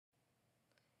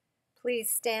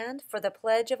Please stand for the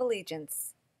Pledge of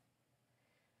Allegiance.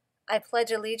 I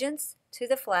pledge allegiance to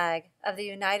the flag of the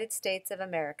United States of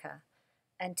America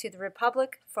and to the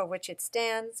republic for which it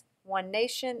stands, one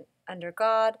nation, under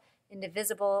God,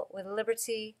 indivisible, with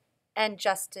liberty and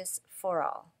justice for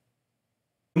all.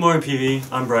 Good morning, PV.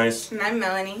 I'm Bryce. And I'm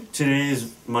Melanie. Today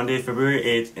is Monday, February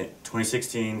 8th,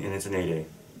 2016, and it's an A-Day.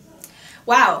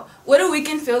 Wow, what a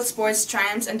weekend filled sports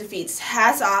triumphs and defeats.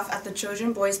 Hats off at the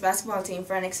Trojan boys basketball team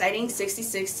for an exciting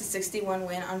 66-61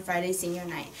 win on Friday senior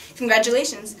night.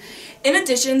 Congratulations. In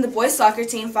addition, the boys soccer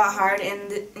team fought hard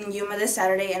in Yuma this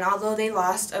Saturday, and although they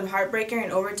lost a heartbreaker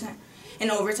in overtime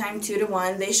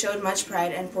 2-1, they showed much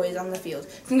pride and poise on the field.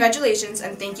 Congratulations,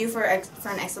 and thank you for an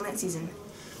excellent season.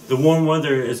 The warm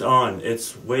weather is on.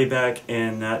 It's way back,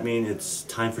 and that means it's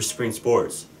time for spring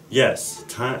sports. Yes,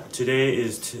 today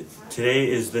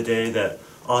is the day that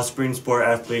all spring sport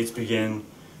athletes begin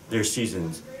their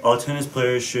seasons. All tennis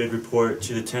players should report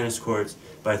to the tennis courts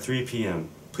by 3 p.m.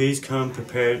 Please come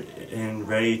prepared and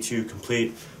ready to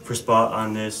compete for spot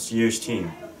on this year's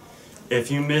team. If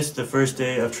you missed the first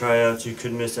day of tryouts, you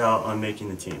could miss out on making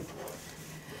the team.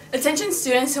 Attention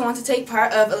students who want to take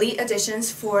part of Elite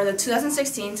Editions for the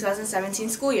 2016-2017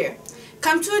 school year.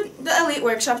 Come to the Elite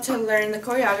Workshop to learn the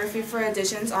choreography for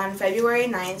auditions on February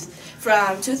 9th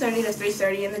from 2:30 to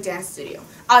 3:30 in the dance studio.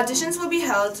 Auditions will be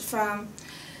held from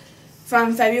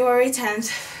February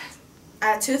 10th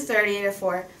at 2:30 to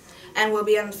 4 and will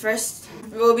be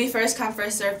first come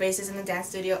first serve basis in the dance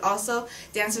studio. Also,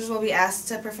 dancers will be asked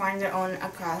to perform their own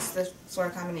across the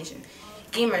floor combination.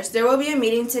 Gamers, there will be a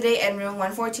meeting today in room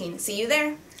 114. See you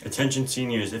there. Attention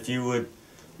seniors, if you would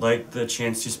like the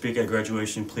chance to speak at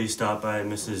graduation, please stop by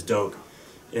Mrs. Doak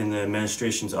in the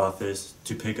administration's office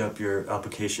to pick up your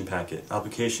application packet.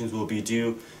 Applications will be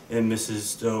due in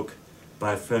Mrs. Doak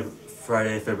by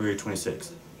Friday, February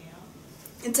 26th.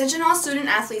 Attention all student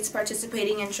athletes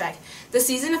participating in track. The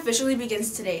season officially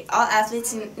begins today. All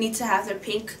athletes need to have their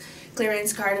pink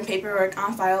clearance card and paperwork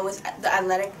on file with the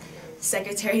athletic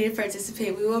secretary to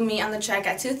participate. We will meet on the track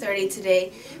at 2:30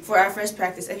 today for our first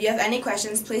practice. If you have any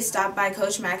questions, please stop by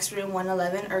Coach Mack's room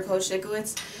 111 or Coach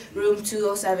Sikowitz room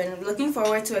 207. Looking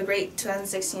forward to a great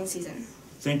 2016 season.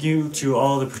 Thank you to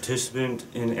all the participants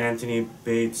in Anthony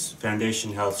Bates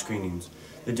Foundation health screenings.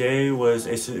 The day was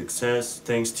a success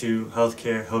thanks to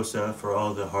Healthcare HOSA for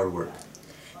all the hard work.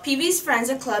 PV's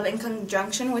Forensic Club, in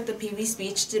conjunction with the PV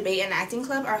Speech, Debate, and Acting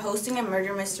Club, are hosting a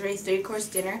murder mystery 3-course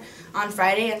dinner on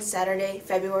Friday and Saturday,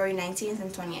 February 19th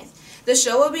and 20th. The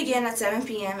show will begin at 7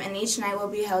 p.m. and each night will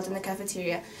be held in the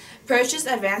cafeteria. Purchase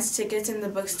advance tickets in the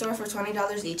bookstore for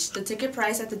 $20 each. The ticket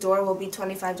price at the door will be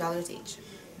 $25 each.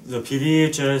 The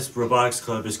PVHS Robotics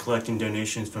Club is collecting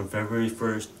donations from February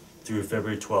 1st through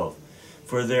February 12th.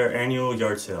 For their annual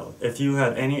yard sale. If you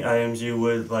have any items you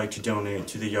would like to donate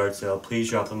to the yard sale, please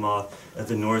drop them off at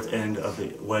the north end of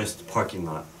the west parking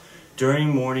lot.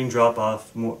 During morning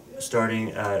drop-off,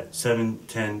 starting at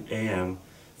 7:10 a.m.,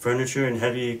 furniture and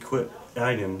heavy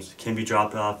items can be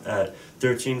dropped off at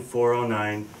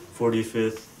 13409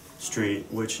 45th Street,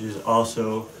 which is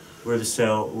also where the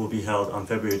sale will be held on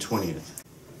February 20th.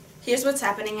 Here's what's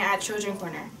happening at Trojan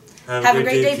Corner. Have a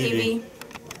great day, PV.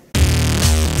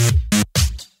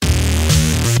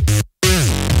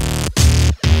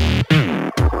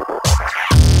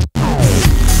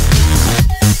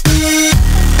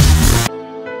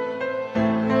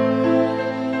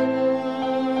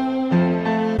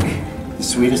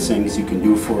 The sweetest things you can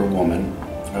do for a woman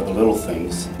are the little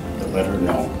things that let her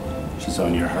know she's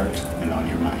on your heart and on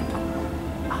your mind.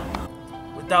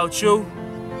 Without you,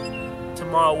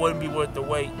 tomorrow wouldn't be worth the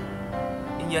wait,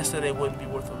 and yesterday wouldn't be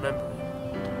worth remembering.